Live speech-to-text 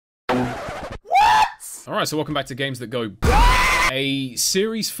Alright, so welcome back to Games That Go. A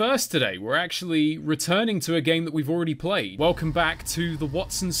series first today. We're actually returning to a game that we've already played. Welcome back to the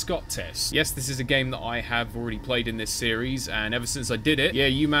Watson-Scott test. Yes, this is a game that I have already played in this series, and ever since I did it, yeah,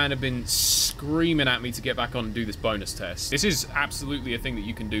 you man have been screaming at me to get back on and do this bonus test. This is absolutely a thing that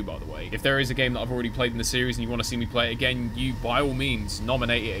you can do, by the way. If there is a game that I've already played in the series and you want to see me play it again, you, by all means,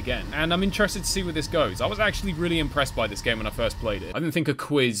 nominate it again. And I'm interested to see where this goes. I was actually really impressed by this game when I first played it. I didn't think a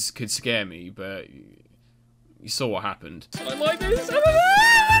quiz could scare me, but you saw what happened. I like this. I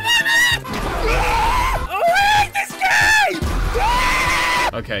hate this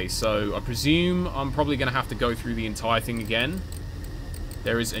game! Okay, so I presume I'm probably going to have to go through the entire thing again.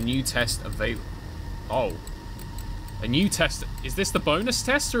 There is a new test available. Oh. A new test. Is this the bonus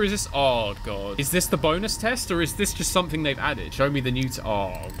test or is this... Oh, God. Is this the bonus test or is this just something they've added? Show me the new...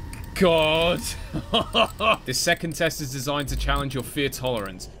 Oh, God. This second test is designed to challenge your fear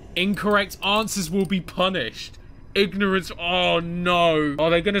tolerance. Incorrect answers will be punished. Ignorance. Oh, no. Are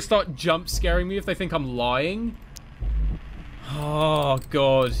they going to start jump scaring me if they think I'm lying? Oh,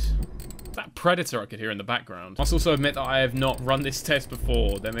 God. That predator I could hear in the background. I must also admit that I have not run this test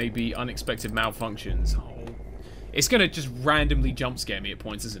before. There may be unexpected malfunctions. Oh. It's going to just randomly jump scare me at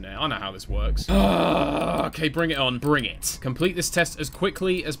points, isn't it? I know how this works. Okay, bring it on. Bring it. Complete this test as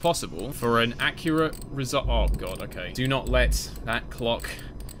quickly as possible for an accurate result. Oh, God, okay. Do not let that clock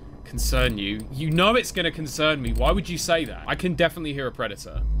concern you. You know it's going to concern me. Why would you say that? I can definitely hear a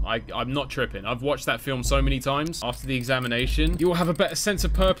predator. I'm not tripping. I've watched that film so many times. After the examination, you will have a better sense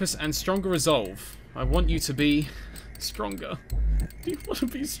of purpose and stronger resolve. I want you to be stronger. Do you want to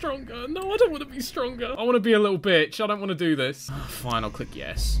be stronger? No, I don't want to be stronger. I want to be a little bitch. I don't want to do this. Fine, I'll click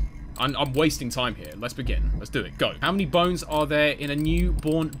yes. I'm wasting time here. Let's begin. Let's do it. Go. How many bones are there in a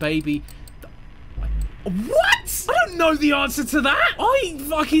newborn baby? What? I don't know the answer to that. I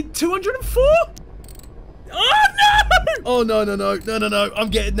fucking 204? Oh, no! Oh, no. I'm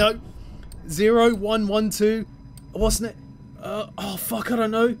getting no. 0, 1, 1, 2. What's next? Oh, fuck, I don't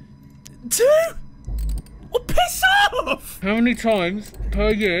know. 2? Oh, piss off! How many times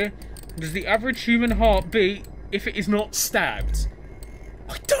per year does the average human heart beat if it is not stabbed?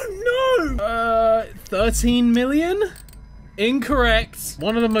 I don't know. 13 million? Incorrect.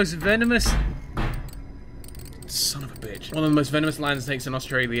 One of the most venomous... Son of a bitch. One of the most venomous land snakes in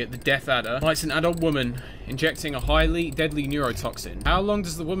Australia, the death adder, bites an adult woman, injecting a highly deadly neurotoxin. How long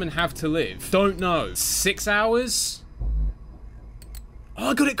does the woman have to live? Don't know. 6 hours?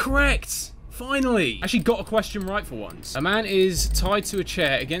 Oh, I got it correct. Finally! Actually got a question right for once. A man is tied to a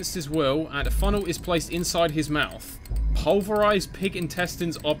chair against his will and a funnel is placed inside his mouth. Pulverized pig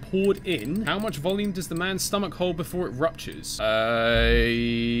intestines are poured in. How much volume does the man's stomach hold before it ruptures?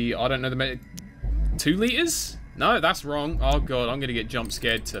 I don't know 2 liters? No, that's wrong. Oh, God, I'm gonna get jump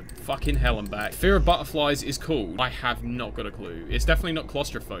scared to fucking hell and back. Fear of butterflies is called. I have not got a clue. It's definitely not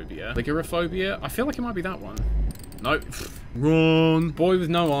claustrophobia. Ligophobia? I feel like it might be that one. Nope. Wrong. Boy with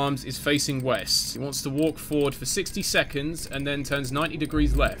no arms is facing west. He wants to walk forward for 60 seconds and then turns 90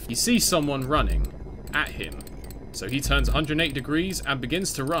 degrees left. He sees someone running at him. So he turns 180 degrees and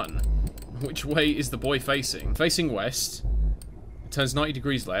begins to run. Which way is the boy facing? Facing west. Turns 90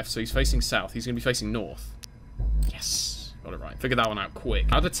 degrees left, so he's facing south. He's going to be facing north. Yes. Got it right. Figured that one out quick.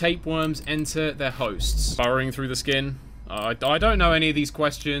 How do tapeworms enter their hosts? Burrowing through the skin. I don't know any of these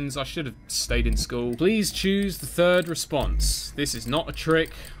questions. I should have stayed in school. Please choose the third response. This is not a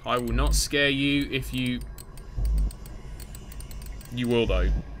trick. I will not scare you if you... You will, though.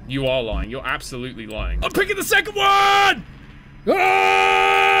 You are lying. You're absolutely lying. I'm picking the second one!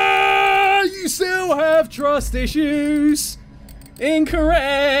 Ah! You still have trust issues.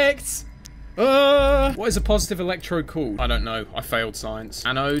 Incorrect. What is a positive electrode called? I don't know. I failed science.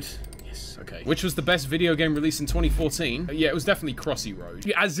 Anode. Yes, okay. Which was the best video game released in 2014? Yeah, it was definitely Crossy Road.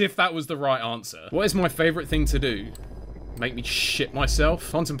 As if that was the right answer. What is my favorite thing to do? Make me shit myself?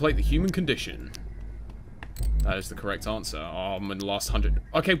 Contemplate the human condition. That is the correct answer. Oh, I'm in the last 100.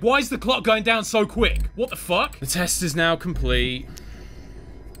 Okay, why is the clock going down so quick? What the fuck? The test is now complete.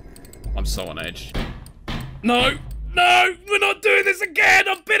 I'm so on edge. No! No! We're not doing this again!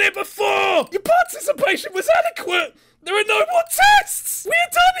 I've been here before! Your participation was adequate! There are no more tests! We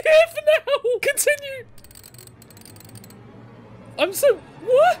are done here for now! Continue! I'm so...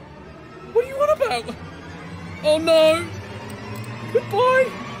 What? What are you on about? Oh no! Goodbye!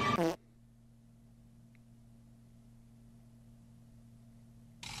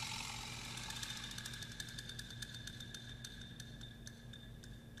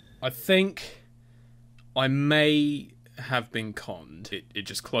 I think I may have been conned. It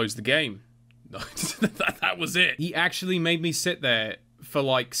just closed the game. that was it. He actually made me sit there for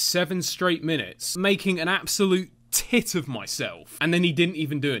like 7 straight minutes, making an absolute tit of myself, and then he didn't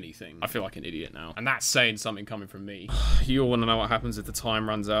even do anything. I feel like an idiot now, and that's saying something coming from me. You all want to know what happens if the time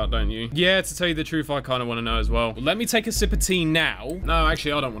runs out, don't you? Yeah, to tell you the truth, I kind of want to know as well. Let me take a sip of tea now. No,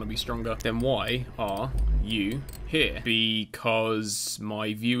 actually, I don't want to be stronger. Then why are you here? Because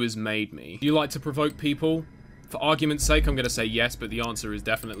my viewers made me. Do you like to provoke people? For argument's sake, I'm going to say yes, but the answer is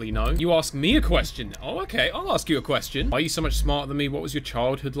definitely no. You ask me a question. Oh, okay, I'll ask you a question. Why are you so much smarter than me? What was your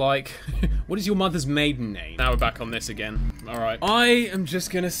childhood like? What is your mother's maiden name? Now we're back on this again. All right. I am just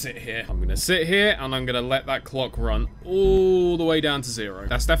going to sit here. I'm going to sit here, and I'm going to let that clock run all the way down to 0.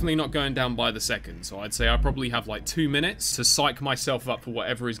 That's definitely not going down by the second, so I'd say I probably have like 2 minutes to psych myself up for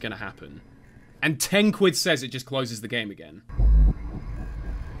whatever is going to happen. And 10 quid says it just closes the game again.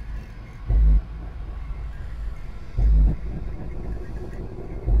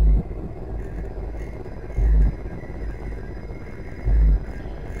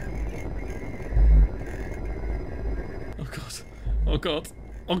 Oh god.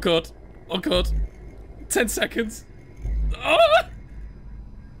 Oh god. Oh god. 10 seconds. Oh!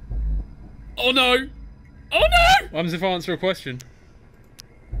 Oh no! Oh no! What happens if I answer a question?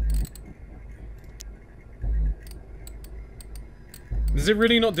 Does it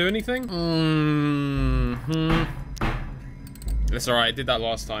really not do anything? That's alright, I did that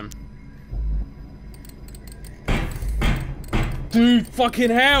last time. Dude, fucking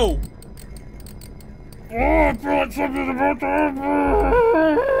hell!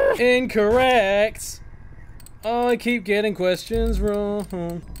 Incorrect. I keep getting questions wrong.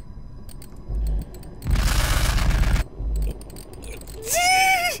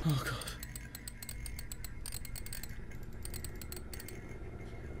 Oh god.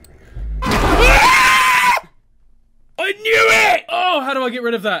 I knew it! Oh, how do I get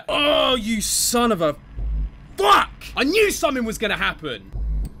rid of that? Oh, you son of a... Fuck! I knew something was gonna happen.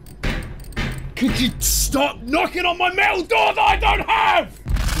 Could you stop knocking on my metal door that I don't have?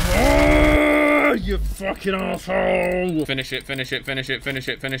 Oh, you fucking asshole! Finish it, finish it, finish it, finish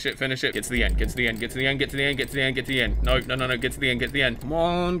it, finish it, finish it. Get to the end, get to the end, get to the end, get to the end, get to the end, get to the end. No, no, no, no, get to the end, get to the end. Come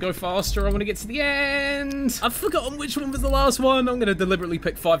on, go faster, I want to get to the end. I've forgotten which one was the last one. I'm going to deliberately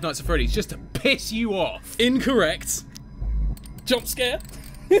pick Five Nights at Freddy's just to piss you off. Incorrect. Jump scare.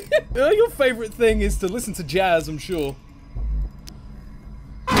 Your favourite thing is to listen to jazz, I'm sure.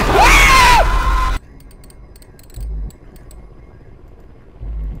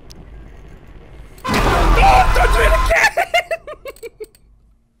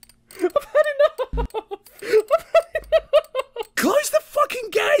 Close the fucking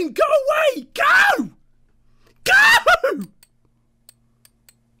game! Go away! Go! Go!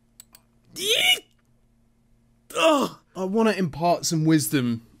 Oh, I want to impart some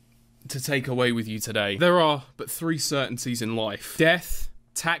wisdom to take away with you today. There are but 3 certainties in life. Death,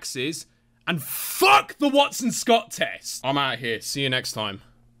 taxes, and fuck the Watson Scott test. I'm out of here. See you next time.